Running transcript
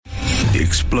The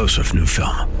explosive new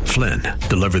film, Flynn,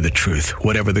 deliver the truth,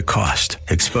 whatever the cost.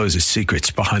 Exposes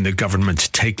secrets behind the government's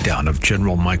takedown of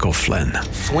General Michael Flynn.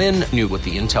 Flynn knew what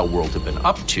the intel world had been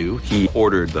up to. He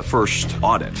ordered the first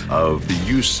audit of the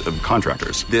use of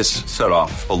contractors. This set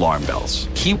off alarm bells.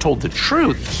 He told the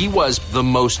truth. He was the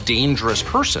most dangerous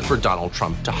person for Donald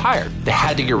Trump to hire. They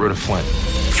had to get rid of Flynn.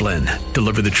 Flynn,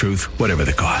 deliver the truth, whatever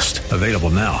the cost. Available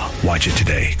now. Watch it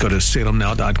today. Go to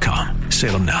salemnow.com.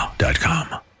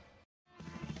 salemnow.com.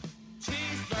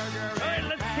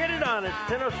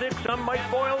 It's 10:06. I'm Mike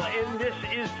Boyle, and this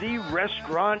is the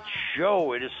Restaurant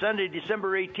Show. It is Sunday,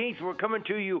 December 18th. We're coming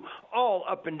to you all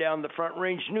up and down the Front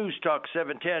Range. News Talk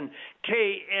 710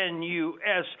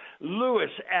 KNUS.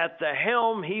 Lewis at the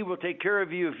helm. He will take care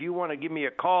of you if you want to give me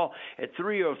a call at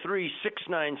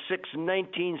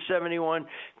 303-696-1971.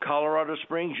 Colorado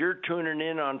Springs, you're tuning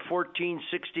in on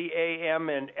 1460 AM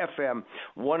and FM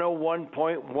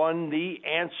 101.1. The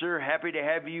Answer. Happy to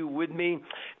have you with me.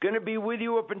 Going to be with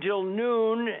you up until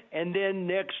noon, and then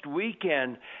next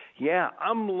weekend, yeah,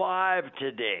 I'm live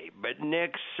today, but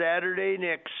next Saturday,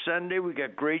 next Sunday, we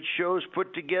got great shows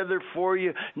put together for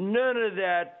you. None of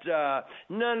that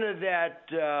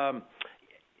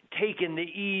taking the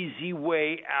easy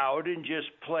way out and just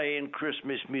playing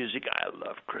Christmas music. I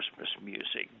love Christmas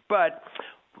music, but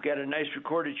we got a nice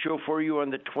recorded show for you on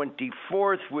the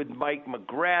 24th with Mike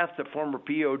McGrath, the former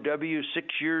POW,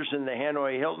 6 years in the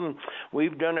Hanoi Hilton.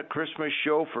 We've done a Christmas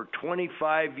show for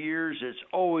 25 years. It's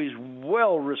always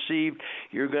well received.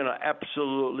 You're going to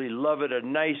absolutely love it. A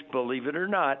nice, believe it or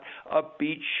not,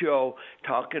 upbeat show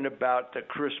talking about the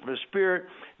Christmas spirit.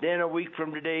 Then a week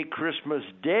from today, Christmas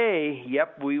Day,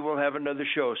 yep, we will have another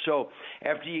show. So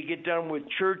after you get done with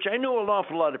church, I know an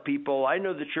awful lot of people. I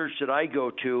know the church that I go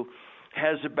to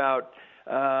has about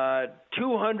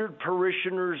 200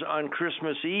 parishioners on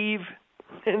Christmas Eve,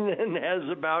 and then has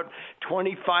about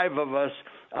 25 of us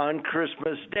on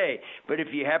Christmas Day. But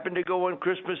if you happen to go on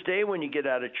Christmas Day when you get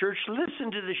out of church,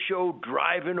 listen to the show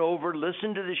driving over,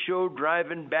 listen to the show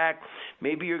driving back.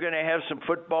 Maybe you're going to have some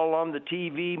football on the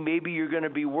TV. Maybe you're going to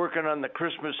be working on the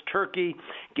Christmas turkey,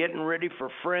 getting ready for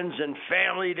friends and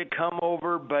family to come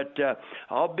over. But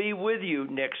I'll be with you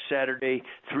next Saturday,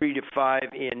 3 to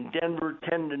 5 in Denver,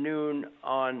 10 to noon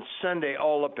on Sunday,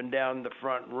 all up and down the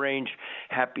Front Range.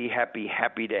 Happy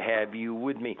to have you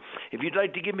with me. If you'd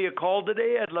like to give me a call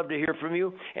today, I'd love to hear from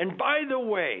you. And by the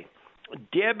way,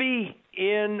 Debbie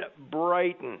in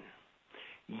Brighton,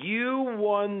 you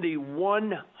won the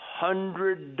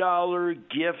 $100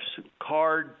 gift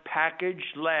card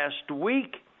package last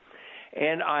week,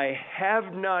 and I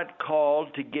have not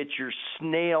called to get your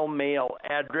snail mail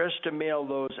address to mail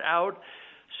those out.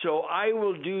 So I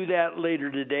will do that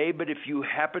later today, but if you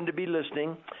happen to be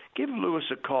listening, give Lewis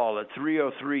a call at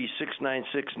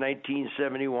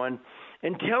 303-696-1971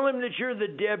 and tell him that you're the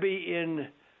Debbie in,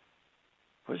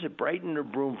 was it Brighton or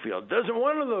Broomfield? Doesn't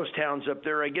one of those towns up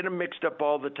there. I get them mixed up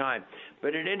all the time.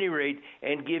 But at any rate,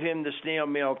 and give him the snail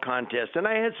mail contest. And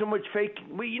I had so much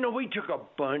we took a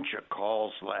bunch of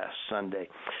calls last Sunday.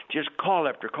 Just call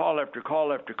after call after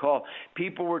call after call.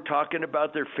 People were talking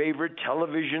about their favorite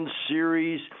television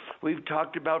series. We've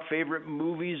talked about favorite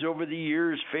movies over the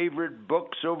years, favorite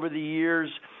books over the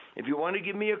years. If you want to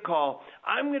give me a call,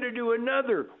 I'm going to do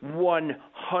another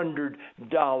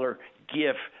 $100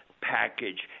 gift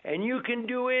package, and you can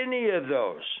do any of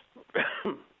those.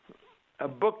 A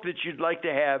book that you'd like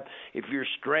to have if you're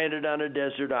stranded on a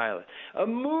desert island. A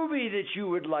movie that you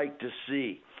would like to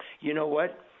see. You know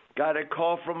what? Got a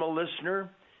call from a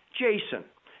listener, Jason.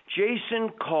 Jason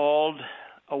called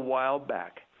a while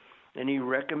back, and he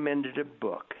recommended a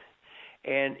book.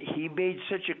 And he made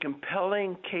such a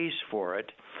compelling case for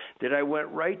it that I went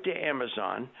right to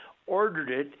Amazon, ordered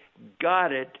it,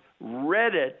 got it,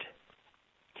 read it.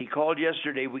 He called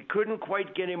yesterday. We couldn't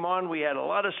quite get him on. We had a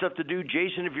lot of stuff to do.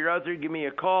 Jason, if you're out there, give me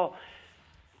a call.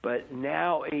 But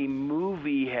now a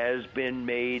movie has been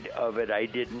made of it. I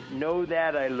didn't know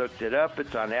that. I looked it up.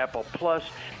 It's on Apple Plus,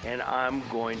 and I'm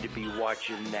going to be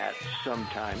watching that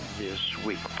sometime this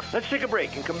week. Let's take a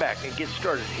break and come back and get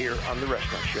started here on The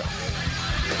Restaurant Show.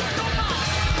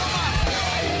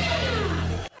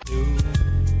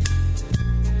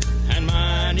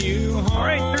 All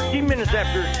right, 13 minutes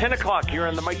after 10 o'clock here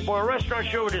on the Mike Boyle Restaurant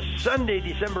Show. It is Sunday,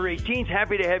 December 18th.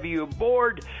 Happy to have you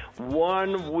aboard.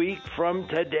 1 week from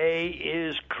today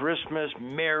is Christmas.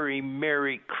 Merry,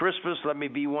 Merry Christmas. Let me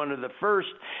be one of the first.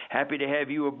 Happy to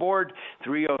have you aboard.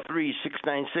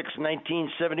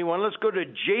 303-696-1971. Let's go to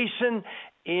Jason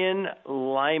in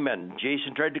Lyman.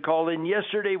 Jason tried to call in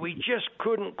yesterday. We just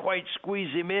couldn't quite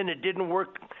squeeze him in. It didn't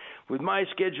work with my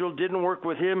schedule. Didn't work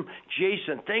with him.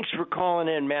 Jason, thanks for calling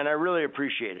in, man. I really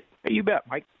appreciate it. Hey, you bet,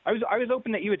 Mike. I was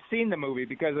hoping that you had seen the movie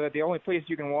because the only place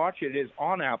you can watch it is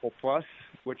on Apple Plus,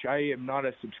 which I am not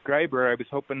a subscriber. I was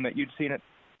hoping that you'd seen it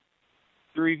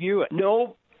to review it.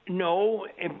 No,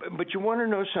 but you want to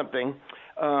know something?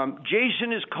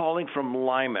 Jason is calling from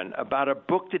Lyman about a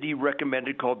book that he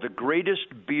recommended called The Greatest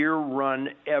Beer Run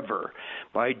Ever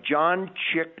by John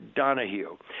Chick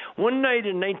Donahue. One night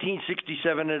in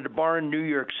 1967 at a bar in New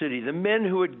York City, the men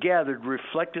who had gathered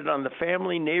reflected on the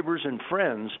family, neighbors, and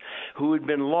friends who had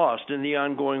been lost in the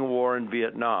ongoing war in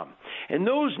Vietnam. And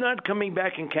those not coming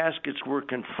back in caskets were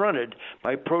confronted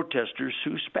by protesters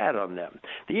who spat on them.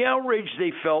 The outrage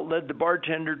they felt led the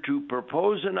bartender to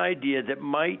propose an idea that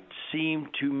might seem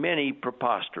to many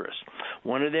preposterous.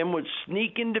 One of them would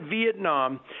sneak into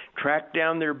Vietnam, track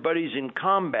down their buddies in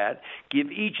combat, give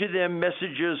each of them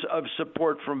messages of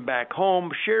support from back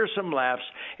home, share some laughs,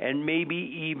 and maybe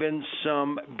even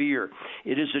some beer.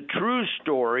 It is a true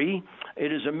story.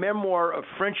 It is a memoir of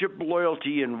friendship,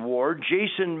 loyalty, and war.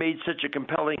 Jason made such a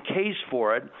compelling case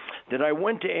for it that I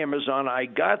went to Amazon, I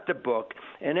got the book,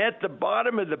 and at the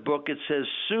bottom of the book it says,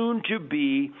 soon to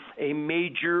be a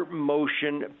major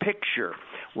motion picture.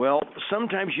 Well,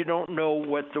 sometimes you don't know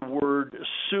what the word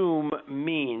soon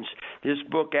means. This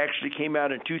book actually came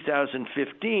out in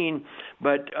 2015,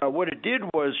 but what it did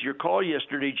was your call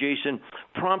yesterday, Jason,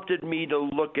 prompted me to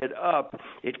look it up.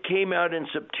 It came out in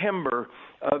September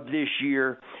of this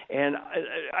year, and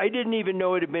I didn't even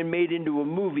know it had been made into a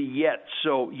movie yet.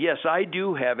 So, yes, I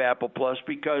do have Apple Plus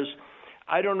because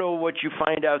I don't know what you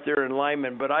find out there in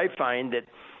Lyman, but I find that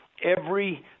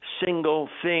every single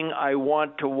thing I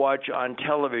want to watch on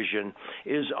television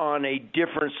is on a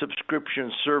different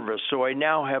subscription service. So I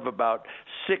now have about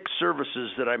 6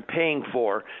 services that I'm paying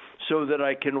for so that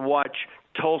I can watch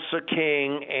Tulsa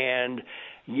King and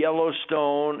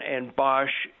Yellowstone and Bosch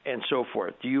and so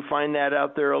forth. Do you find that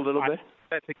out there a little bit?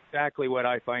 That's exactly what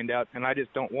I find out, and I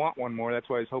just don't want one more. That's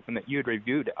why I was hoping that you'd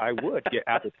reviewed it. I would get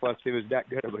Apple Plus if it was that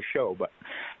good of a show, but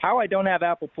how I don't have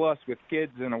Apple Plus with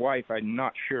kids and a wife, I'm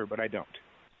not sure, but I don't.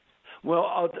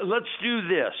 Well, let's do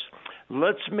this.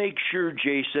 Let's make sure,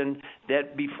 Jason,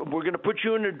 that we're going to put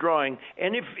you in a drawing,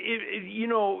 and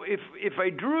if I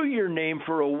drew your name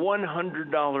for a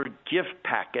 $100 gift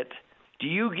packet, do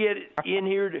you get in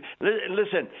here?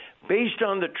 Listen, based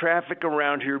on the traffic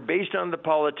around here, based on the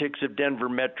politics of Denver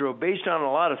Metro, based on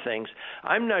a lot of things,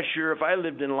 I'm not sure if I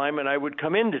lived in Lyman I would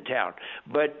come into town.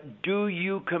 But do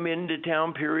you come into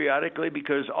town periodically?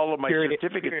 Because all of my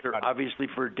certificates are obviously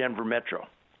for Denver Metro.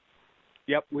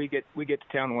 Yep, we get to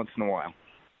town once in a while.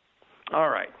 All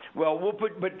right. Well,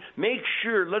 but make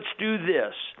sure. Let's do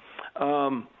this.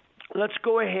 Let's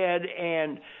go ahead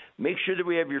and make sure that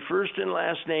we have your first and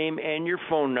last name and your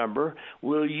phone number.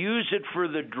 We'll use it for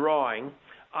the drawing.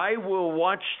 I will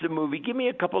watch the movie. Give me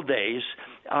a couple days.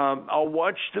 I'll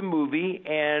watch the movie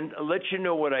and let you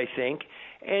know what I think.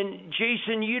 And,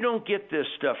 Jason, you don't get this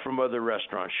stuff from other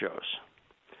restaurant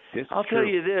shows. I'll tell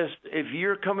you this. If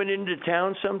you're coming into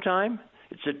town sometime,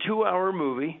 it's a 2-hour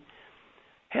movie.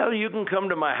 Hell, you can come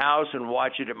to my house and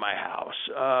watch it at my house.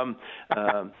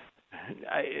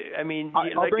 I mean,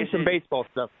 I'll bring some baseball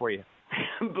stuff for you.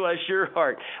 Bless your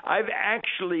heart. I've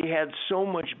actually had so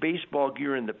much baseball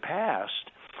gear in the past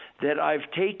that I've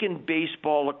taken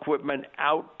baseball equipment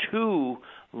out to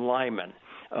Lyman.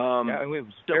 It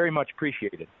was very much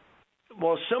appreciated.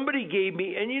 Well, somebody gave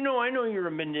me, and I know you're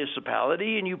a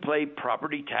municipality and you pay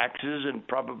property taxes and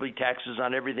probably taxes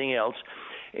on everything else,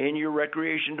 and your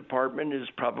recreation department is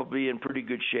probably in pretty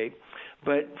good shape.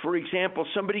 But, for example,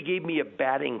 somebody gave me a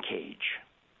batting cage.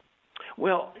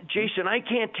 Well, Jason, I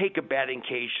can't take a batting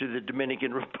cage to the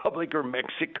Dominican Republic or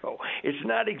Mexico. It's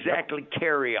not exactly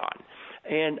carry-on.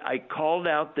 And I called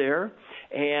out there,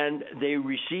 and they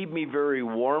received me very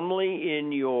warmly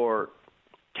in your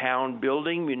town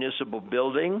building, municipal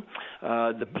building.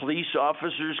 The police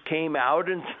officers came out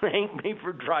and thanked me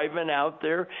for driving out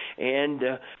there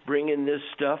and bringing this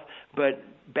stuff. But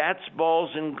bats, balls,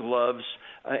 and gloves.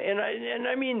 And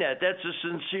I mean that. That's a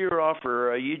sincere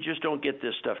offer. You just don't get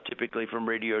this stuff typically from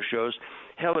radio shows.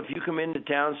 Hell, if you come into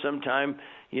town sometime,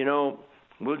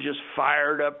 we'll just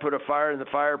fire it up, put a fire in the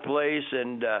fireplace,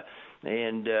 and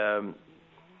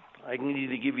I can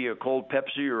either give you a cold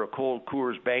Pepsi or a cold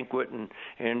Coors Banquet,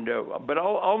 but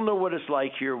I'll know what it's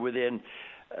like here within.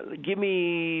 Give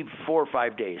me 4 or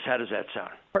 5 days. How does that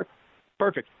sound?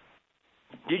 Perfect.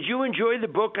 Did you enjoy the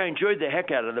book? I enjoyed the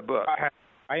heck out of the book.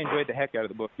 I enjoyed the heck out of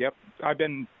the book. Yep, I've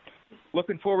been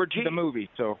looking forward to the movie.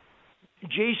 So,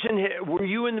 Jason, were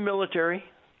you in the military?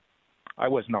 I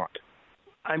was not.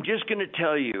 I'm just going to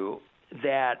tell you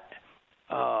that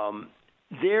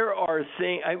there are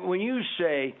things, when you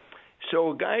say,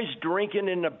 so a guy's drinking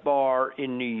in a bar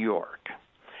in New York,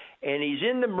 and he's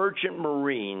in the Merchant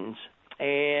Marines,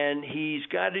 and he's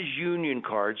got his union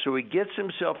card, so he gets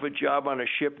himself a job on a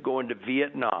ship going to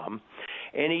Vietnam,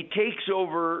 and he takes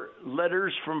over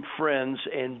letters from friends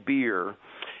and beer,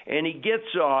 and he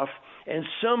gets off and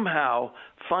somehow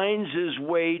finds his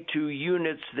way to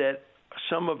units that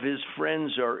some of his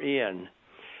friends are in.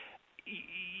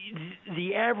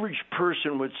 The average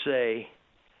person would say,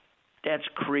 that's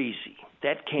crazy.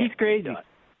 That can't He's crazy. be done.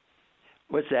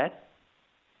 What's that?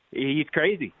 He's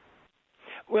crazy.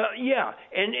 Well, yeah,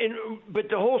 but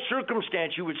the whole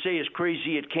circumstance you would say is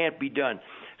crazy. It can't be done.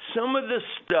 Some of the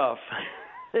stuff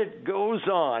that goes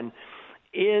on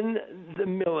in the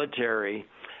military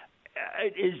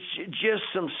is just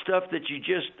some stuff that you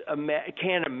just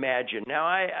can't imagine.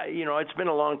 Now, it's been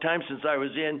a long time since I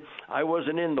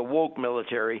wasn't in the woke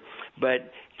military,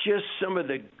 but just some of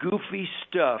the goofy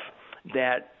stuff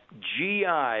that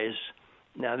GIs.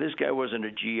 Now, this guy wasn't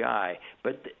a GI,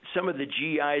 but some of the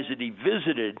GIs that he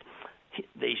visited,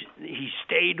 he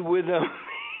stayed with them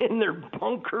in their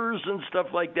bunkers and stuff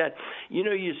like that.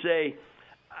 You say,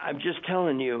 I'm just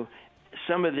telling you,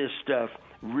 some of this stuff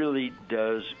really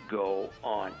does go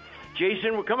on.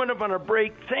 Jason, we're coming up on a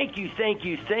break. Thank you.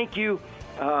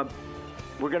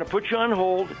 We're going to put you on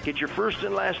hold, get your first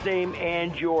and last name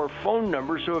and your phone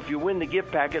number, so if you win the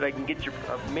gift packet, I can get your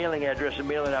mailing address and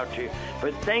mail it out to you.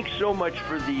 But thanks so much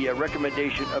for the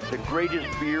recommendation of the greatest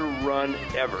beer run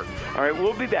ever. All right,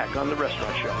 we'll be back on The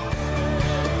Restaurant Show.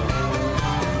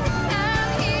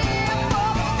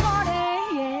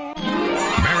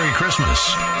 Merry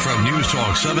Christmas from News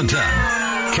Talk 710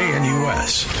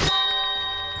 KNUS.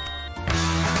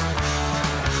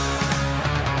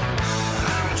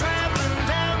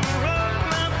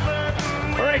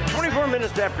 All right, 24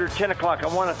 minutes after 10 o'clock, I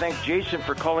want to thank Jason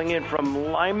for calling in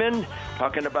from Lyman,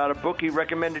 talking about a book he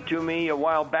recommended to me a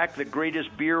while back, The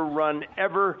Greatest Beer Run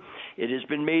Ever. It has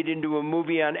been made into a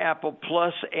movie on Apple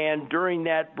Plus, and during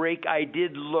that break, I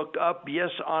did look up, yes,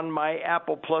 on my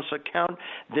Apple Plus account,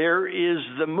 there is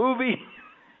the movie.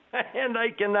 And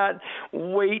I cannot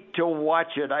wait to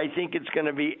watch it. I think it's going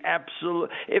to be absolute.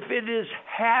 If it is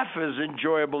half as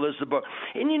enjoyable as the book.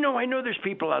 And I know there's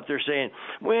people out there saying,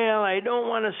 well, I don't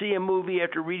want to see a movie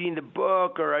after reading the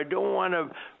book, or I don't want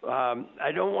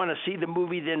to see the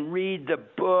movie then read the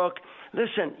book.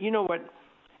 Listen, you know what?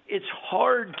 It's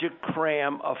hard to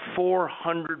cram a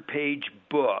 400-page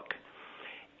book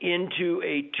into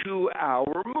a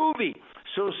 2-hour movie.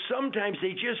 So sometimes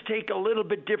they just take a little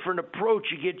bit different approach.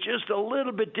 You get just a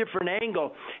little bit different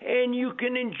angle, and you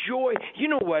can enjoy. You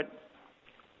know what?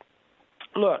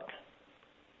 Look,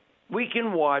 we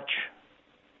can watch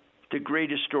the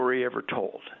greatest story ever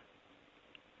told,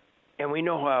 and we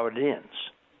know how it ends.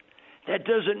 That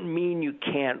doesn't mean you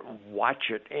can't watch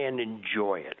it and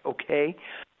enjoy it, okay?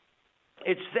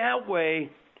 It's that way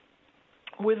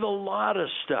with a lot of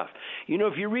stuff.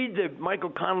 If you read the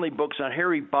Michael Connelly books on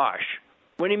Harry Bosch,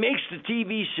 when he makes the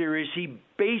TV series, he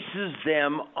bases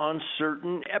them on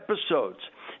certain episodes.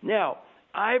 Now,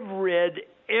 I've read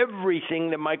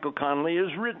everything that Michael Connelly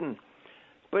has written,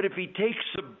 but if he takes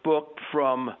a book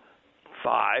from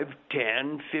 5,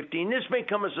 10, 15, this may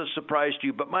come as a surprise to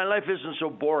you, but my life isn't so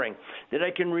boring that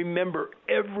I can remember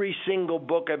every single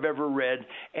book I've ever read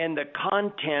and the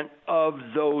content of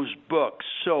those books.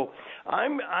 So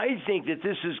I think that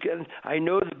this is going to, I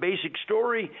know the basic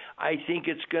story. I think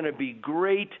it's going to be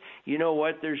great. You know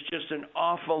what? There's just an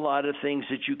awful lot of things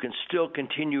that you can still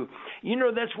continue.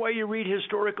 That's why you read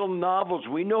historical novels.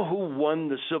 We know who won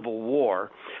the Civil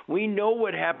War. We know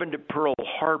what happened at Pearl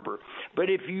Harbor. But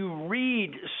if you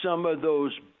read some of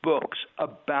those books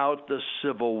about the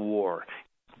Civil War,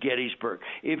 Gettysburg,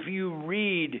 if you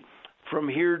read From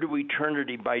Here to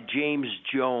Eternity by James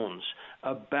Jones,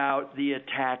 about the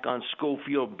attack on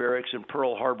Schofield Barracks in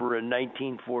Pearl Harbor in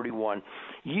 1941,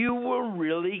 you will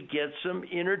really get some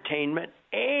entertainment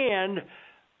and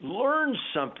learn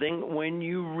something when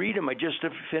you read them. I just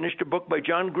finished a book by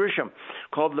John Grisham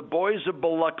called The Boys of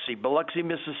Biloxi,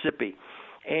 Mississippi.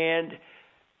 And,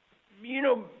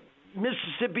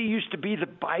 Mississippi used to be the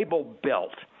Bible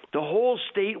Belt. The whole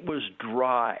state was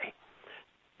dry.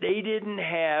 They didn't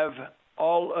have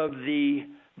all of the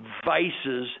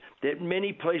vices that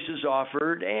many places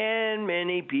offered and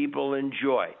many people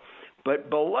enjoy. But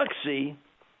Biloxi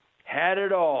had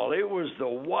it all. It was the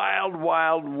wild,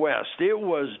 wild west. It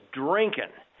was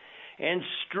drinking and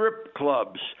strip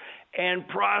clubs and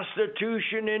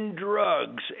prostitution and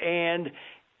drugs and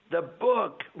the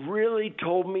book really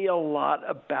told me a lot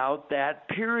about that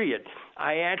period.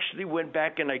 I actually went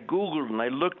back and I Googled and I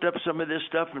looked up some of this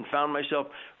stuff and found myself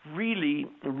really,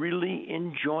 really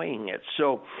enjoying it.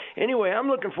 So anyway, I'm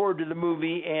looking forward to the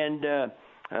movie, and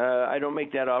I don't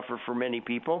make that offer for many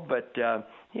people, but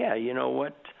yeah, you know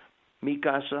what? Mi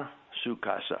casa, su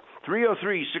casa.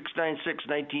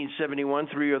 303-696-1971,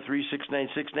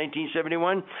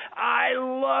 303-696-1971. I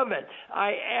love it.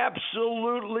 I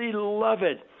absolutely love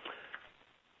it.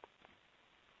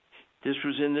 This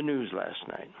was in the news last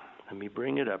night. Let me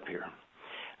bring it up here.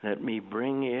 Let me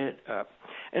bring it up.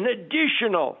 An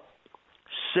additional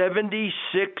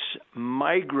 76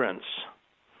 migrants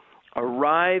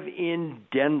arrive in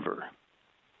Denver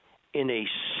in a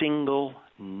single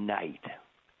night.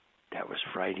 That was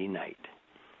Friday night.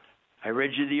 I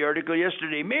read you the article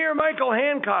yesterday. Mayor Michael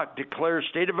Hancock declares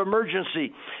state of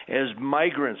emergency as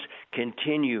migrants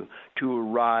continue to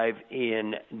arrive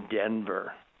in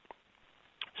Denver.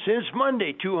 Since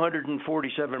Monday,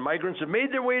 247 migrants have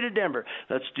made their way to Denver.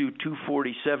 Let's do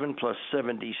 247 plus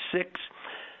 76.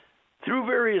 Through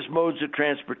various modes of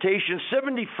transportation,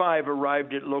 75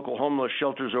 arrived at local homeless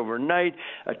shelters overnight,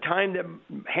 a time that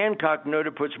Hancock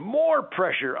noted puts more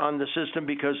pressure on the system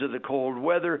because of the cold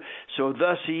weather, so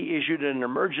thus he issued an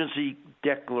emergency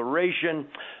declaration.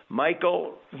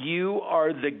 Michael, you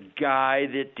are the guy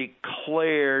that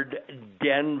declared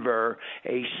Denver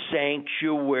a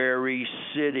sanctuary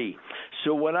city.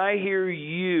 So when I hear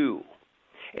you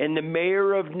and the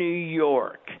mayor of New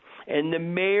York and the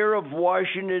mayor of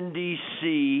Washington,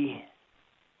 D.C.,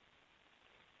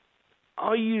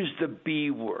 I'll use the B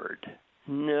word.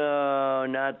 No,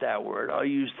 not that word. I'll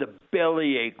use the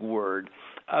bellyache word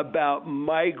about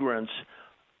migrants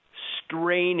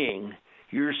straining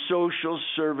your social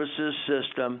services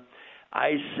system.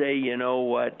 I say, you know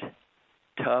what?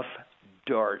 Tough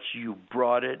darts. You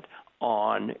brought it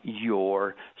on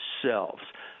yourselves.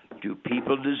 Do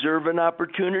people deserve an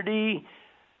opportunity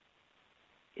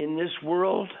in this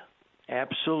world?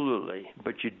 Absolutely,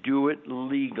 but you do it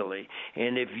legally.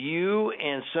 And if you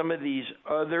and some of these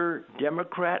other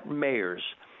Democrat mayors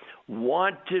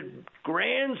want to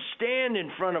grandstand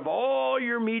in front of all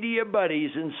your media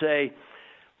buddies and say,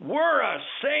 we're a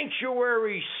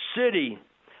sanctuary city,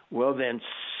 well then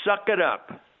suck it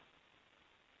up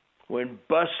when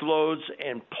busloads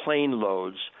and plane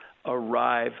loads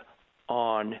arrive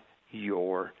on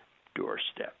your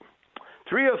doorstep.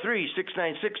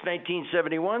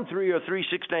 303-696-1971,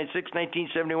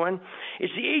 303-696-1971.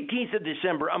 It's the 18th of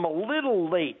December. I'm a little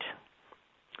late.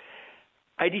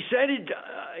 I decided,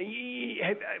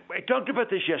 I talked about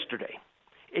this yesterday.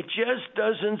 It just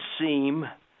doesn't seem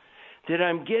that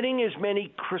I'm getting as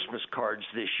many Christmas cards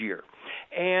this year.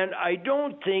 And I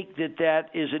don't think that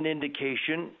that is an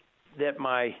indication that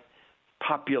my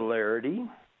popularity,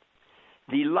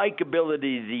 the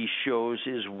likability of these shows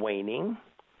is waning.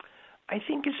 I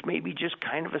think it's maybe just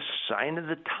kind of a sign of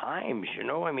the times, you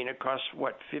know. I mean, it costs,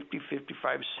 50,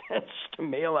 55 cents to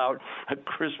mail out a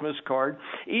Christmas card.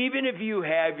 Even if you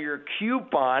have your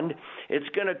coupon, it's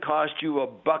going to cost you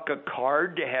 $1 a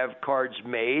card to have cards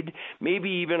made, maybe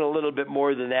even a little bit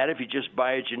more than that if you just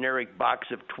buy a generic box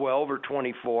of 12 or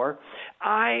 24.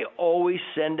 I always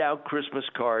send out Christmas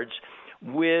cards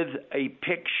with a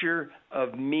picture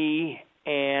of me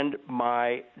and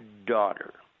my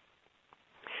daughter.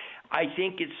 I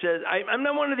think it says, I'm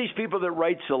not one of these people that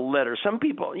writes a letter. Some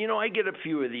people, you know, I get a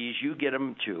few of these. You get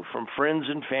them too, from friends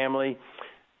and family.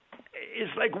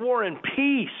 It's like War and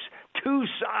Peace. 2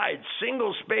 sides,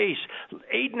 single space,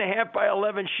 8.5 by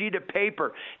 11 sheet of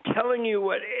paper, telling you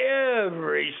what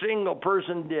every single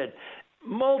person did.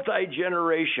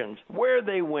 Multi-generations, where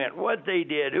they went, what they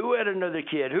did, who had another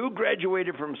kid, who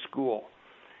graduated from school.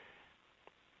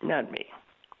 Not me.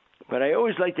 But I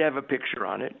always like to have a picture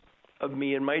on it of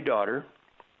me and my daughter.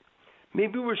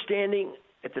 Maybe we're standing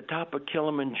at the top of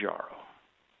Kilimanjaro.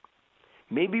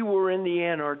 Maybe we're in the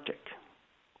Antarctic.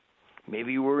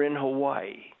 Maybe we're in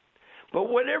Hawaii. But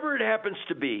whatever it happens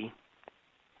to be,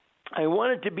 I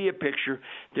want it to be a picture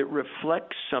that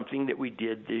reflects something that we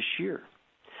did this year.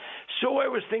 So I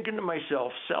was thinking to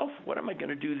myself, what am I going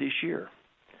to do this year?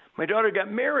 My daughter got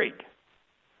married.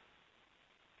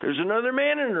 There's another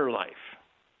man in her life.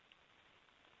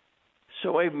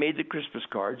 So I made the Christmas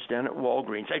cards down at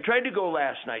Walgreens. I tried to go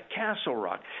last night, Castle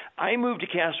Rock. I moved to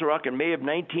Castle Rock in May of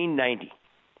 1990.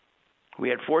 We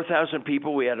had 4,000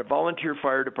 people. We had a volunteer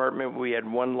fire department. We had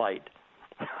one light.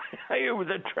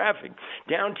 The traffic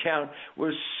downtown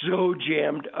was so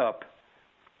jammed up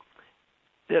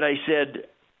that I said,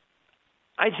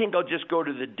 I think I'll just go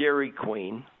to the Dairy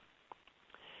Queen,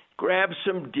 grab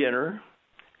some dinner,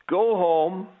 go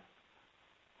home,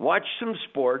 watch some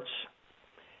sports,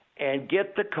 and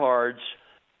get the cards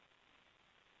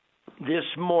this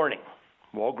morning.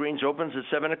 Walgreens opens at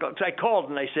 7 o'clock. So I called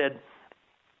and I said,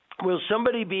 will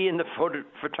somebody be in the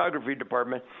photography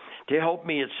department to help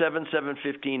me at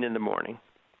 7:15 in the morning?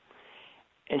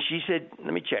 And she said,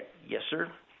 let me check. Yes, sir.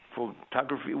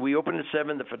 Photography. We open at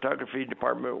 7. The photography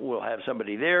department will have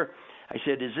somebody there. I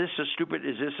said, is this a stupid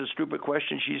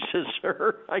question? She says,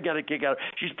 sir, I got a kick out.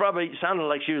 She's probably sounded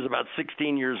like she was about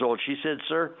 16 years old. She said,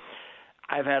 sir,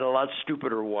 I've had a lot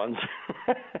stupider ones.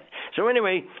 So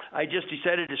anyway, I just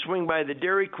decided to swing by the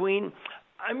Dairy Queen.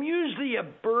 I'm usually a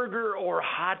burger or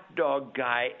hot dog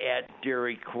guy at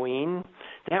Dairy Queen.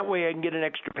 That way I can get an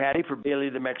extra patty for Bailey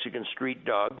the Mexican street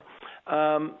dog.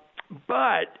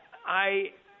 But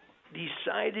I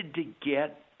decided to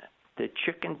get the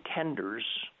chicken tenders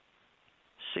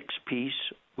 6-piece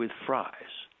with fries.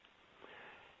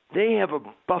 They have a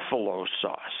buffalo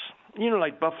sauce. You know,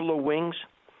 like buffalo wings?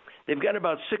 They've got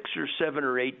about 6 or 7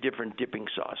 or 8 different dipping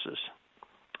sauces.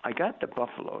 I got the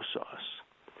buffalo sauce.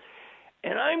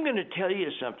 And I'm going to tell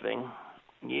you something.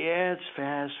 Yeah, it's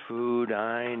fast food.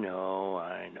 I know.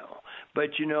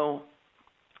 But, you know,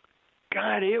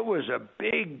 God, it was a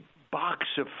big box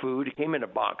of food. It came in a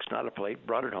box, not a plate.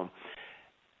 Brought it home.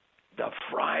 The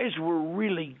fries were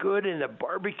really good, and the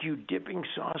barbecue dipping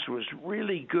sauce was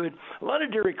really good. A lot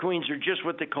of Dairy Queens are just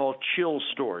what they call chill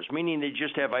stores, meaning they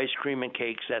just have ice cream and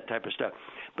cakes, that type of stuff.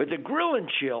 But the Grill and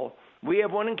Chill, we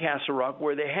have one in Castle Rock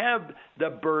where they have the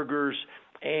burgers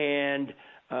and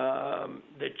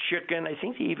the chicken. I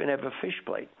think they even have a fish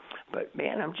plate. But,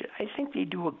 man, I think they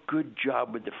do a good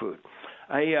job with the food.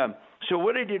 So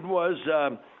what I did was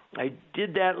I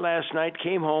did that last night,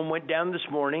 came home, went down this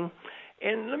morning.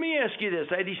 And let me ask you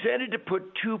this. I decided to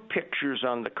put 2 pictures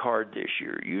on the card this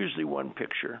year, usually 1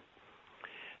 picture.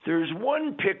 There's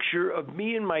 1 picture of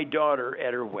me and my daughter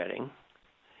at her wedding.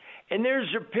 And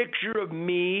there's a picture of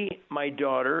me, my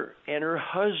daughter, and her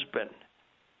husband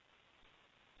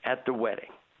at the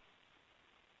wedding.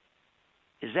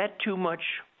 Is that too much?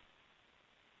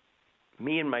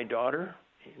 Me and my daughter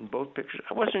in both pictures?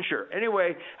 I wasn't sure.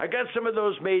 Anyway, I got some of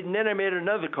those made, and then I made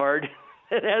another card.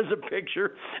 It has a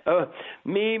picture of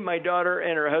me, my daughter,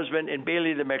 and her husband, and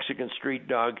Bailey the Mexican street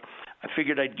dog. I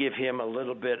figured I'd give him a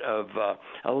little bit of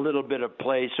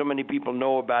play. So many people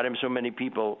know about him. So many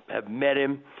people have met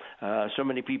him. So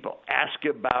many people ask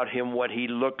about him, what he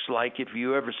looks like. If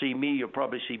you ever see me, you'll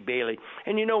probably see Bailey.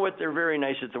 And you know what? They're very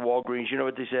nice at the Walgreens. You know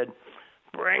what they said?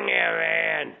 Bring him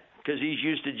in. Because he's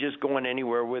used to just going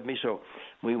anywhere with me. So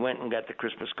we went and got the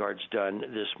Christmas cards done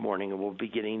this morning, and we'll be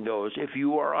getting those. If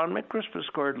you are on my Christmas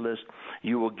card list,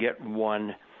 you will get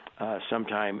one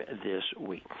sometime this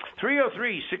week.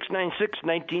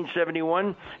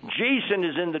 303-696-1971. Jason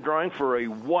is in the drawing for a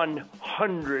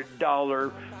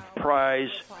 $100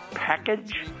 prize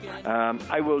package.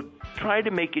 I will try to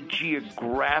make it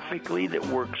geographically that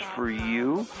works for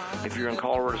you. If you're in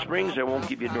Colorado Springs, I won't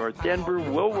give you North Denver.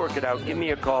 We'll work it out. Give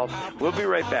me a call. We'll be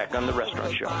right back on The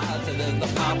Restaurant Show.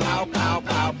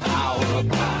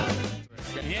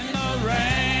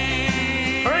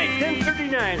 All right,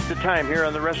 10:39 is the time here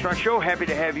on The Restaurant Show. Happy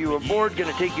to have you aboard.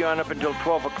 Going to take you on up until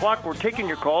 12 o'clock. We're taking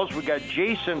your calls. We got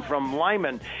Jason from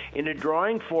Lyman in a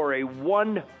drawing for a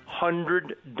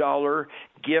 $100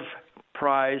 gift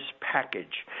prize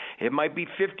package. It might be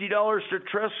 $50 to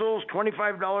Trestles,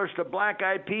 $25 to Black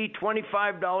Eyed Pea,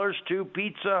 $25 to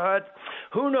Pizza Hut.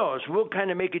 Who knows? We'll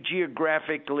kind of make it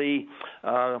geographically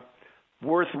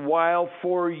worthwhile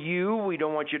for you. We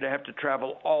don't want you to have to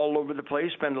travel all over the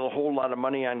place, spend a whole lot of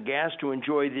money on gas to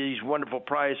enjoy these wonderful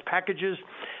prize packages.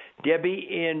 Debbie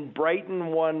in Brighton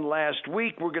won last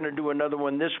week. We're going to do another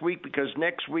one this week because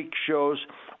next week's shows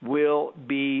will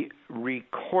be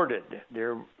recorded.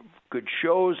 They're good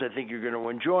shows. I think you're going to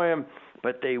enjoy them,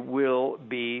 but they will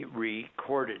be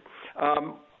recorded.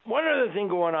 One other thing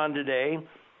going on today.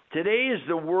 Today is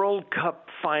the World Cup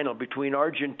final between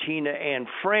Argentina and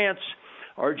France.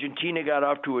 Argentina got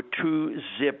off to a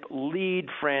 2-zip lead.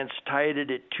 France tied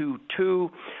it at 2-2.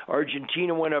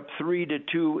 Argentina went up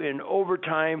 3-2 in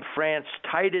overtime. France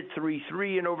tied it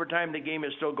 3-3 in overtime. The game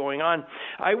is still going on.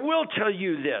 I will tell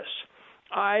you this.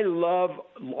 I love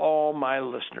all my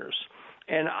listeners,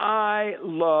 and I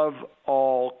love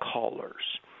all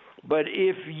callers. But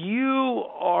if you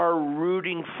are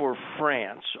rooting for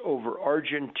France over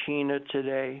Argentina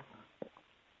today,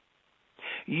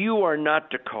 you are not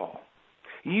to call.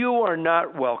 You are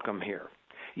not welcome here.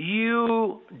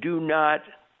 You do not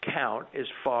count as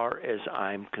far as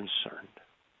I'm concerned.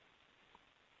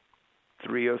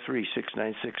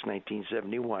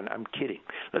 303-696-1971. I'm kidding.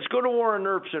 Let's go to Warren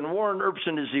Erbsen. Warren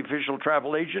Erbsen is the official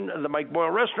travel agent of the Mike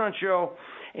Boyle Restaurant Show,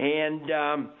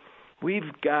 and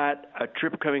we've got a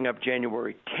trip coming up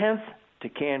January 10th to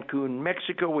Cancun,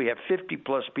 Mexico. We have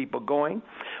 50-plus people going.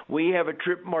 We have a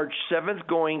trip March 7th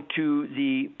going to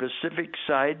the Pacific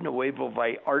side, Nuevo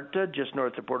Vallarta, just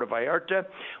north of Puerto Vallarta.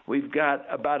 We've got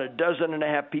about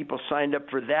 12.5 people signed up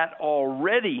for that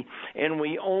already, and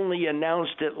we only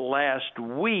announced it last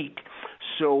week.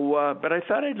 So, but I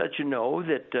thought I'd let you know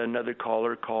that another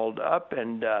caller called up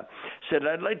and said,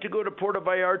 I'd like to go to Puerto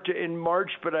Vallarta in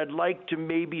March, but I'd like to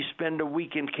maybe spend a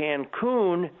week in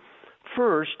Cancun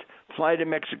first, fly to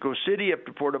Mexico City, up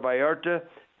to Puerto Vallarta,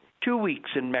 2 weeks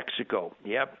in Mexico.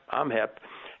 Yep, I'm hep.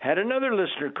 Had another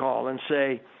listener call and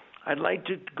say, I'd like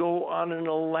to go on an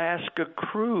Alaska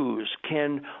cruise.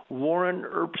 Can Warren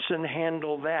Erbsen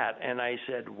handle that? And I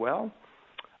said, well,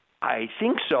 I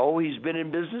think so. He's been in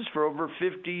business for over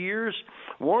 50 years.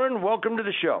 Warren, welcome to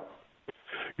the show.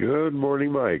 Good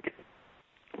morning, Mike.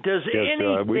 Does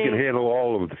anything... we can handle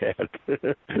all of that.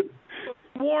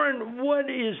 Warren, what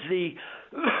is the...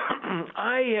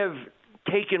 I have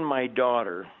taken my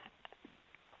daughter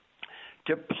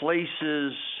to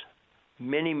places,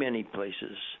 many, many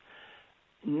places,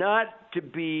 not to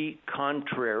be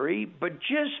contrary, but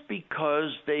just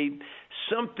because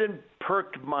something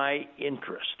perked my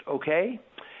interest, okay?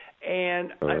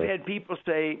 And I've had people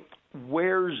say,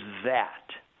 where's that?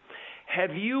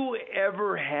 Have you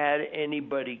ever had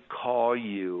anybody call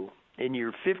you in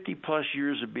your 50-plus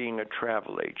years of being a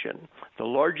travel agent, the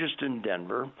largest in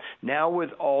Denver, now with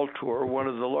Alltour, one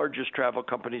of the largest travel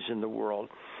companies in the world,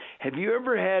 have you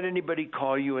ever had anybody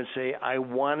call you and say, I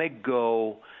want to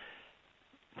go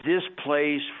this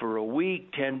place for a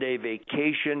week, 10-day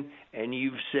vacation, and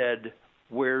you've said,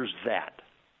 where's that?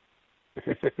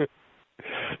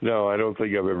 No, I don't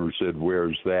think I've ever said,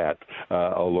 where's that?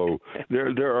 Although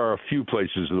there are a few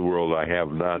places in the world I have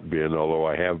not been, although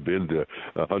I have been to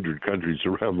 100 countries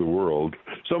around the world.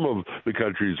 Some of the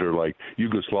countries are like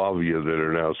Yugoslavia that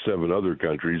are now 7 other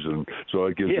countries, and so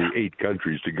it gives me 8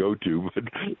 countries to go to.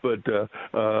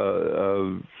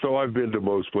 So I've been to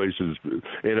most places,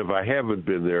 and if I haven't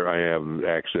been there, I have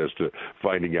access to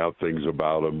finding out things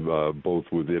about them,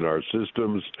 both within our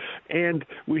systems, and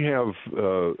we have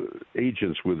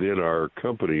agents within our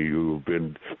company who have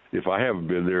been, if I haven't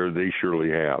been there, they surely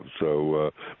have.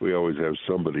 So we always have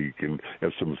somebody who can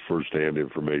have some firsthand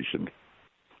information.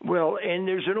 Well, and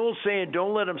there's an old saying,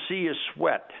 don't let them see you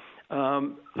sweat.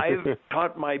 I've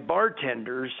taught my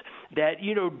bartenders that,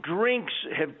 drinks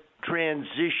have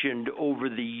transitioned over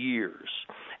the years,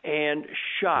 and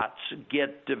shots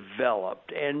get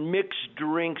developed, and mixed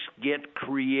drinks get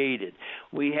created.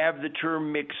 We have the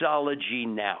term mixology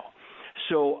now.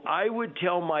 So I would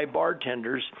tell my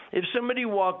bartenders, if somebody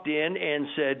walked in and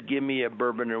said, give me a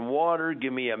bourbon and water,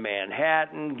 give me a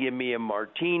Manhattan, give me a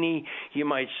martini, you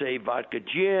might say vodka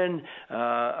gin.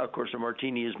 Of course, a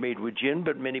martini is made with gin,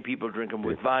 but many people drink them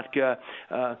with vodka.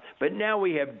 But now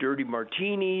we have dirty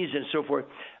martinis and so forth.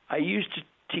 I used to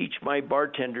teach my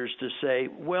bartenders to say,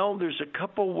 well, there's a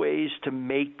couple ways to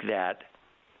make that.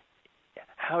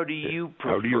 How do you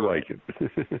prefer How do you like it?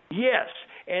 Yes.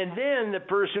 And then the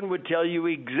person would tell you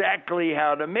exactly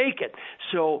how to make it.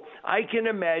 So I can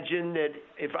imagine that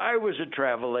if I was a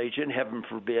travel agent, heaven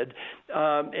forbid,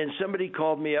 and somebody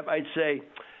called me up, I'd say,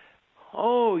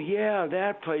 oh, yeah,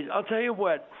 that place. I'll tell you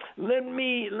what, let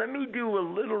me do a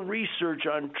little research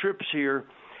on trips here,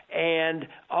 and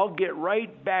I'll get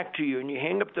right back to you. And you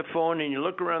hang up the phone and you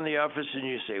look around the office and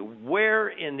you say, where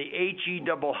in the HE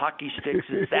double hockey sticks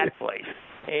is that place?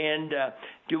 And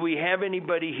do we have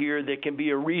anybody here that can be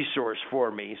a resource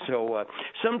for me? So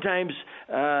sometimes,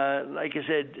 like I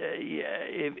said,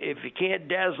 if you can't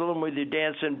dazzle them with your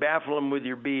dancing, baffle them with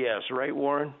your BS, right,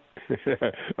 Warren?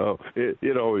 Oh,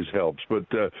 it always helps. But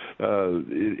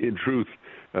in truth,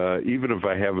 even if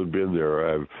I haven't been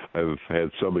there, I've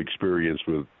had some experience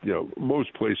with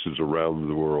most places around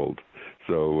the world.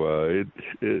 So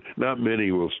not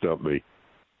many will stump me.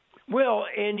 Well,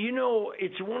 and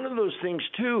it's one of those things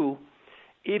too.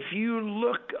 If you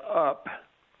look up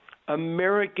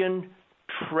American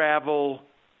travel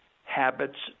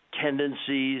habits,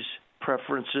 tendencies,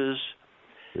 preferences,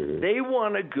 they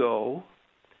want to go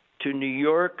to New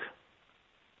York,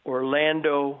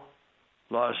 Orlando,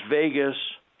 Las Vegas,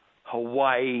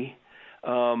 Hawaii.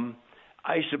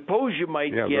 I suppose you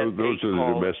might get those are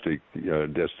the domestic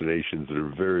destinations that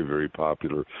are very, very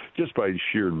popular just by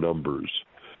sheer numbers.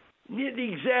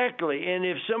 Exactly. And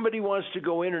if somebody wants to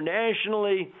go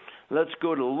internationally, let's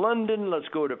go to London, let's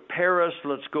go to Paris,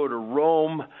 let's go to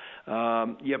Rome.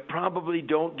 You probably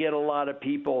don't get a lot of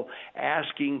people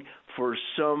asking for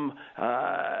some,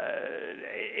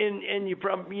 and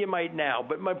you might now.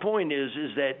 But my point is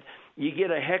that you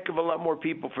get a heck of a lot more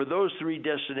people for those three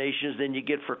destinations than you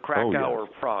get for Krakow or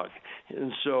Prague.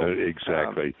 And so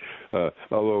exactly.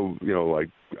 Although, like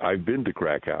I've been to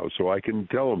Krakow, so I can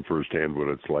tell them firsthand what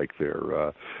it's like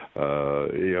there.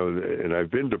 And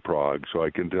I've been to Prague, so I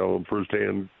can tell them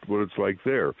firsthand what it's like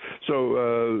there.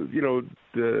 So,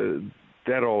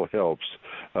 that all helps.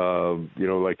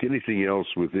 Like anything else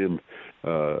within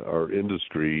our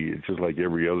industry, just like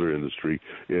every other industry,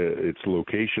 it's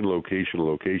location.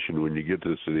 When you get to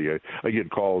the city, I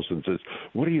get calls and says,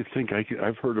 "What do you think?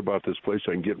 I've heard about this place.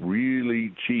 I can get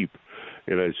really cheap."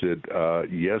 And I said,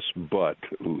 "Yes, but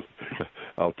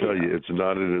I'll tell you, it's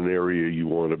not in an area you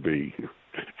want to be."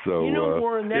 So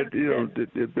Warren,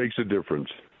 it makes a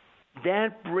difference.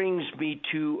 That brings me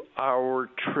to our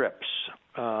trips.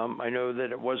 I know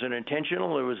that it wasn't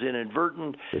intentional, it was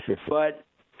inadvertent, but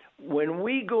when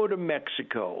we go to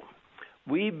Mexico,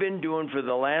 we've been doing for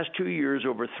the last 2 years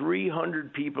over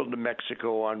 300 people to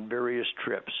Mexico on various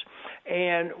trips.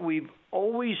 And we've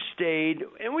always stayed,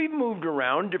 and we've moved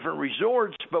around different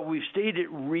resorts, but we've stayed at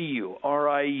Riu,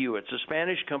 R-I-U. It's a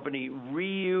Spanish company,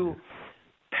 Riu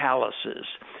Palaces.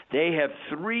 They have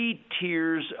 3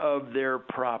 tiers of their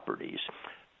properties.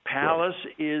 Palace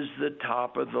is the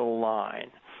top of the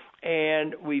line.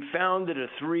 And we found that a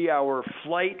 3-hour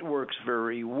flight works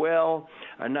very well.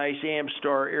 A nice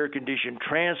Amstar air-conditioned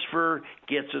transfer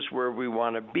gets us where we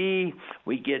want to be.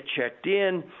 We get checked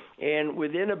in, and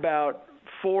within about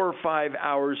 4 or 5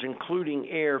 hours, including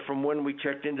air, from when we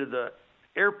checked into the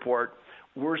airport,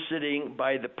 we're sitting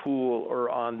by the pool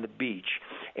or on the beach.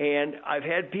 And I've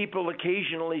had people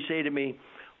occasionally say to me,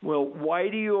 "Well, why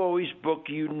do you always book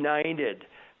United?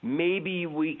 Maybe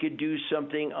we could do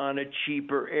something on a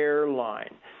cheaper airline."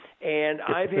 And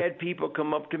I've had people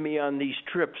come up to me on these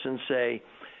trips and say,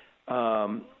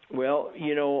 well,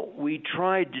 we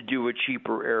tried to do a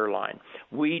cheaper airline.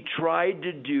 We tried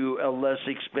to do a less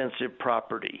expensive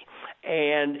property,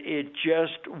 and it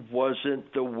just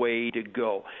wasn't the way to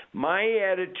go. My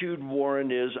attitude,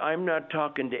 Warren, is I'm not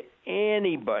talking to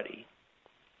anybody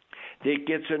that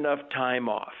gets enough time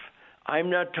off. I'm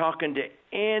not talking to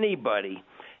anybody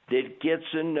that gets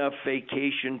enough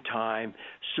vacation time.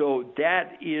 So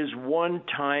that is one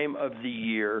time of the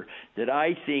year that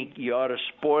I think you ought to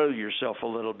spoil yourself a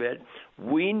little bit.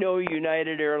 We know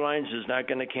United Airlines is not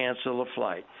going to cancel a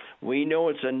flight. We know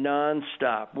it's a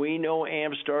nonstop. We know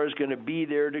Amstar is going to be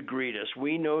there to greet us.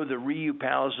 We know the Riu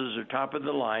Palaces are top of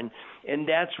the line, and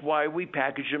that's why we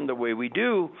package them the way we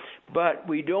do, but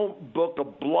we don't book a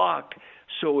block.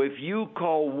 So if you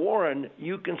call Warren,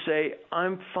 you can say,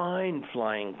 "I'm fine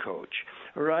flying coach,"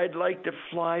 or "I'd like to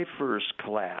fly first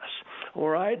class,"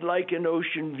 or "I'd like an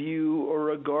ocean view or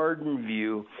a garden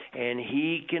view," and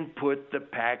he can put the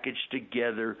package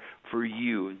together for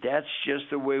you. That's just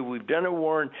the way we've done it,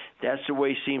 Warren. That's the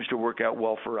way it seems to work out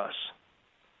well for us.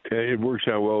 It works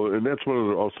out well, and that's one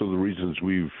of also the reasons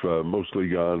we've mostly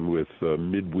gone with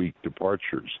midweek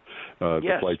departures. Yes.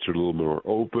 The flights are a little more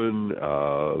open,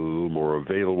 a little more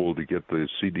available to get the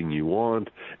seating you want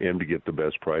and to get the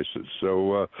best prices.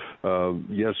 So,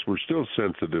 yes, we're still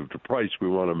sensitive to price. We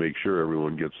want to make sure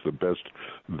everyone gets the best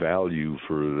value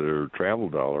for their travel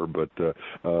dollar, but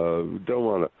don't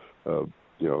want to,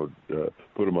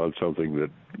 put them on something that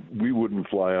we wouldn't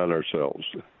fly on ourselves.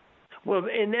 Well,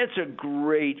 and that's a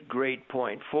great, great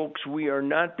point. Folks, we are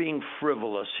not being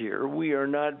frivolous here. We are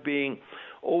not being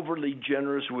overly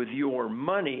generous with your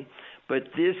money,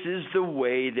 but this is the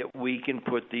way that we can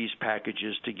put these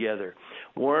packages together.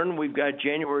 Warren, we've got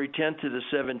January 10th to the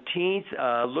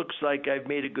 17th. Looks like I've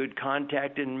made a good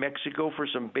contact in Mexico for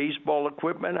some baseball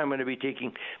equipment. I'm going to be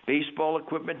taking baseball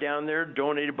equipment down there,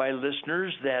 donated by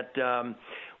listeners that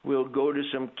we'll go to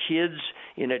some kids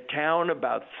in a town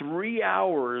about 3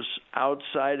 hours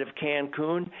outside of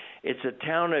Cancun. It's a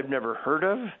town I've never heard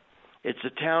of. It's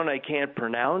a town I can't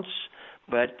pronounce,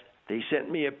 but they sent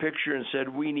me a picture and said,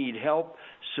 "We need help."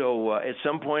 So at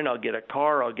some point I'll get a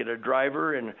car, I'll get a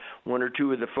driver, and 1 or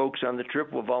 2 of the folks on the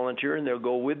trip will volunteer, and they'll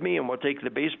go with me, and we'll take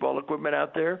the baseball equipment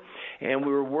out there. And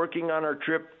we were working on our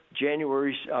trip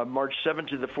March 7th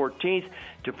to the 14th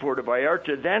to Puerto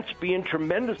Vallarta. That's being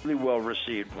tremendously well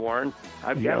received, Warren.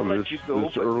 I've got to let you go.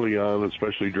 This early on,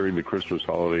 especially during the Christmas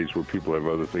holidays where people have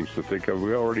other things to think of,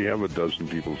 we already have a dozen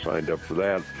people signed up for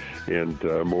that and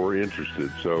more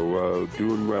interested. So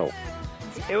doing well.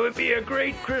 It would be a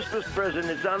great Christmas present.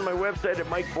 It's on my website at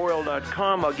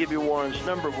MikeBoyle.com. I'll give you Warren's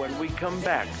number when we come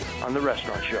back on The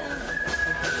Restaurant Show.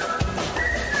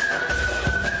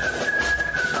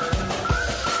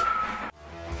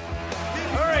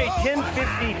 All right,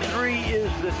 10:53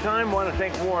 is the time. I want to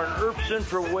thank Warren Erbsen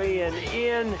for weighing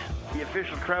in, the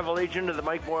official travel agent of the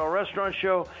Mike Boyle Restaurant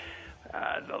Show.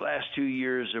 The last 2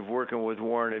 years of working with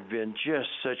Warren have been just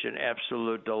such an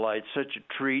absolute delight, such a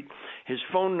treat. His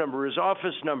phone number, his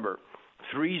office number,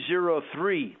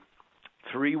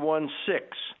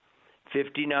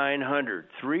 303-316-5900,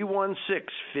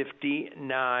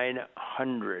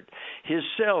 316-5900. His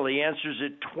cell, he answers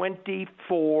it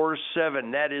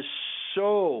 24/7. That is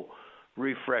so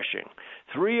refreshing.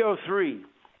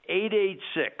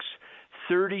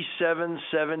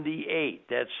 303-886-3778.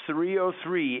 That's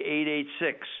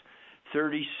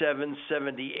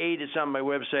 303-886-3778. It's on my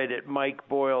website at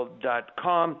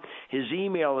MikeBoyle.com. His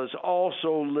email is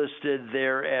also listed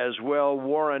there as well,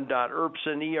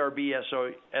 Warren.Erbsen,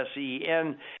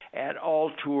 ERBSOSEN, at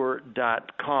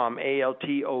Altour.com,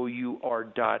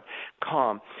 ALTOUR.com.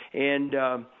 And,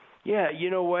 yeah, you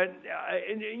know what?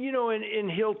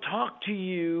 And he'll talk to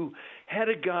you. Had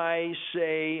a guy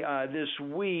say this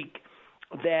week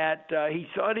that he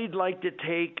thought he'd like to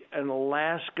take an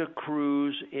Alaska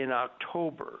cruise in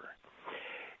October.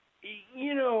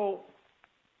 You know,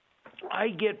 I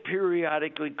get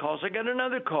periodically calls. I got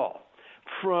another call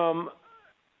from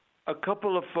a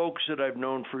couple of folks that I've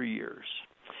known for years.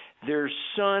 Their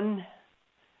son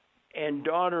and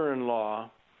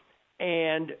daughter-in-law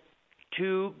and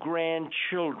 2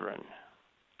 grandchildren,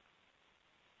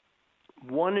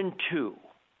 1 and 2.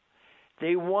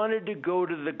 They wanted to go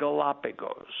to the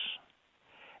Galapagos.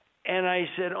 And I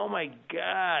said, oh, my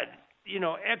God,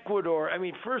 Ecuador. I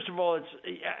mean, first of all, it's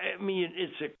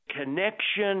a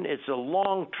connection. It's a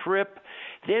long trip.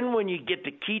 Then when you get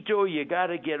to Quito, you got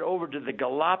to get over to the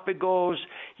Galapagos.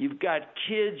 You've got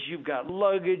kids. You've got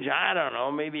luggage. I don't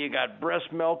know. Maybe you got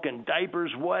breast milk and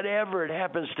diapers, whatever it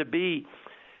happens to be.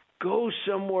 Go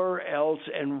somewhere else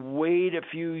and wait a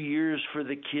few years for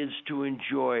the kids to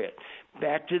enjoy it.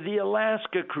 Back to the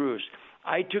Alaska cruise.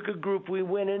 I took a group. We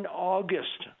went in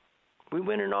August.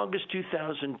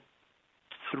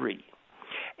 2003.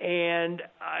 And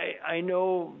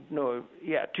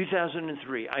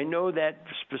 2003. I know that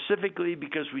specifically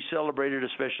because we celebrated a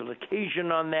special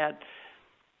occasion on that.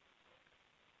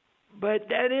 But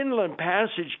that inland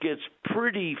passage gets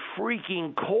pretty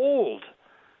freaking cold.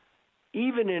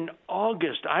 Even in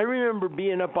August, I remember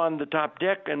being up on the top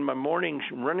deck in my morning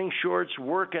running shorts,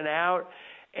 working out,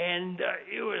 and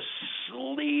it was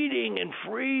sleeting and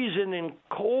freezing and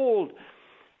cold.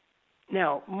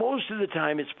 Now, most of the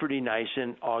time it's pretty nice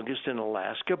in August in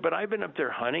Alaska, but I've been up there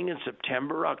hunting in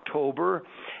September, October,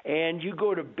 and you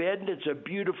go to bed and it's a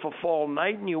beautiful fall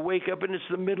night and you wake up and it's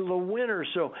the middle of winter.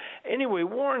 So anyway,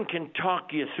 Warren can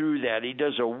talk you through that. He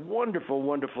does a wonderful,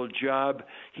 wonderful job.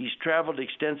 He's traveled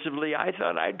extensively. I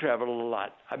thought I'd traveled a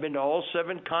lot. I've been to all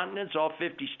 7 continents, all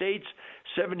 50 states,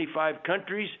 75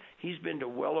 countries. He's been to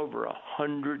well over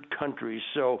 100 countries.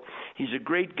 So he's a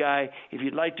great guy. If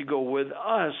you'd like to go with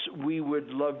us, we would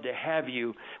love to have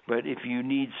you. But if you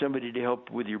need somebody to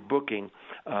help with your booking,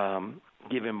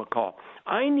 give him a call.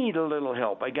 I need a little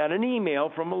help. I got an email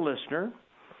from a listener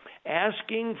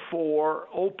asking for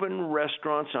open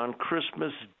restaurants on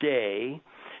Christmas Day.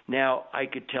 Now, I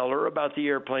could tell her about the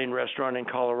Airplane Restaurant in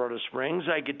Colorado Springs.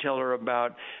 I could tell her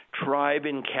about Tribe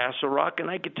in Castle Rock, and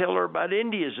I could tell her about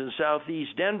India's in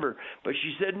southeast Denver. But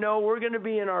she said, no, we're going to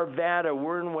be in Arvada.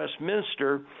 We're in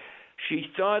Westminster. She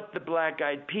thought the Black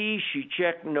Eyed Peas. She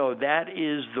checked. No, that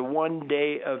is the one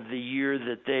day of the year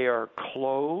that they are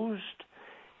closed.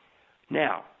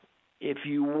 Now, if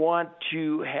you want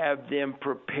to have them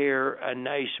prepare a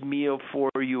nice meal for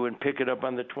you and pick it up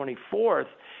on the 24th,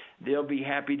 they'll be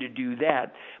happy to do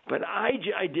that. But I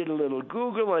did a little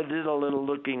Google. I did a little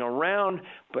looking around,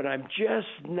 but I'm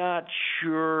just not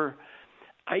sure.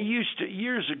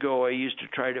 Years ago, I used to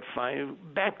try to find,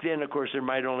 back then, of course, there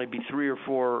might only be 3 or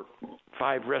 4,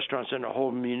 5 restaurants in a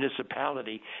whole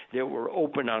municipality that were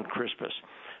open on Christmas.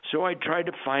 So I tried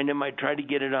to find them. I tried to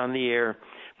get it on the air.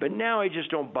 But now I just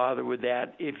don't bother with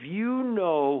that. If you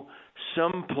know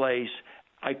someplace,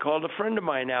 I called a friend of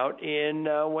mine out in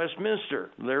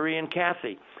Westminster, Larry and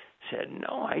Kathy, said,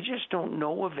 no, I just don't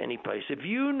know of any place. If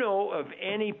you know of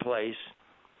any place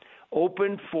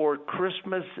open for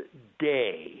Christmas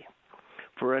Day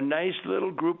for a nice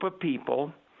little group of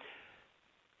people,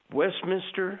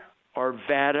 Westminster,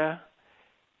 Arvada,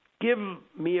 give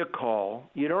me a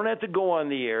call. You don't have to go on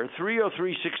the air,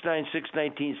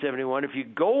 303-696-1971. If you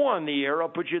go on the air, I'll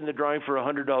put you in the drawing for a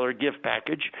 $100 gift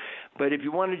package. But if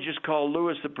you want to just call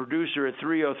Lewis, the producer, at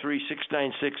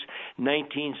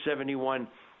 303-696-1971,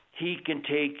 he can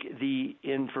take the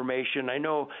information. I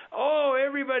know,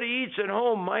 everybody eats at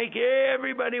home, Mike.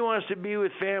 Everybody wants to be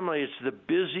with family. It's the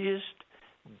busiest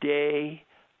day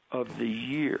of the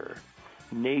year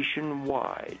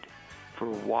nationwide for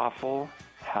Waffle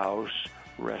House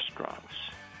restaurants.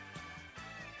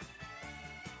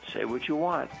 Say what you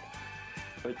want,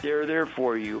 but they're there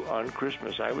for you on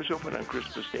Christmas. I was open on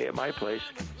Christmas Day at my place.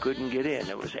 Couldn't get in.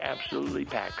 It was absolutely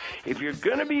packed. If you're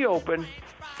going to be open,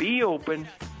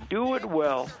 do it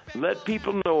well, let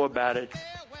people know about it,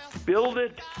 build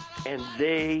it, and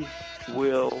they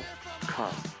will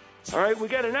come. All right, we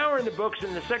got an hour in the books.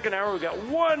 In the second hour, we got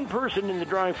one person in the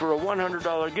drawing for a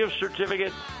 $100 gift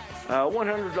certificate,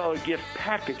 $100 gift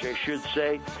package, I should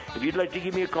say. If you'd like to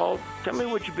give me a call, tell me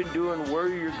what you've been doing, where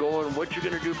you're going, what you're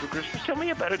going to do for Christmas. Tell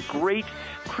me about a great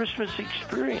Christmas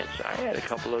experience. I had a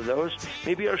couple of those.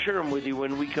 Maybe I'll share them with you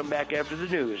when we come back after the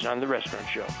news on The Restaurant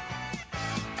Show.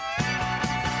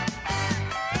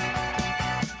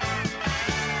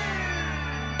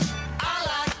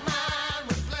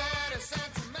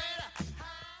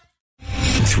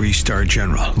 Three-star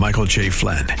General Michael J.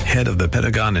 Flynn, head of the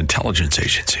Pentagon Intelligence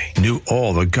Agency, knew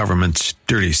all the government's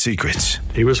dirty secrets.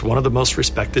 He was one of the most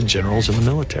respected generals in the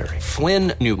military.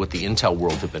 Flynn knew what the intel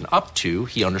world had been up to.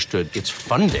 He understood its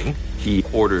funding. He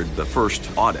ordered the first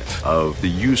audit of the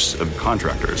use of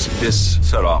contractors. This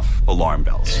set off alarm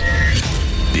bells.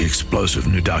 The explosive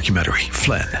new documentary,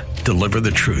 Flynn, Deliver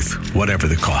the Truth, Whatever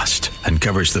the Cost,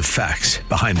 uncovers the facts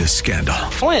behind this scandal.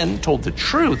 Flynn told the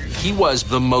truth. He was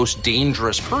the most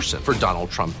dangerous person for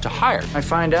Donald Trump to hire. I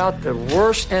find out the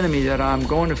worst enemy that I'm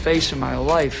going to face in my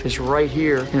life is right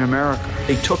here in America.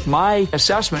 They took my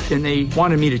assessment and they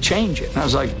wanted me to change it. And I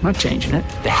was like, I'm not changing it.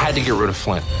 They had to get rid of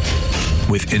Flynn.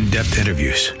 With in-depth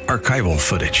interviews, archival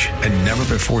footage, and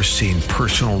never-before-seen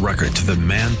personal records of the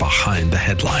man behind the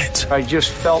headlines. I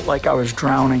just felt like I was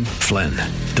drowning. Flynn,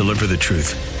 Deliver the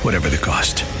Truth, Whatever the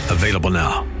Cost. Available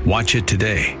now. Watch it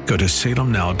today. Go to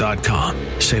salemnow.com.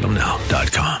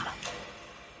 salemnow.com.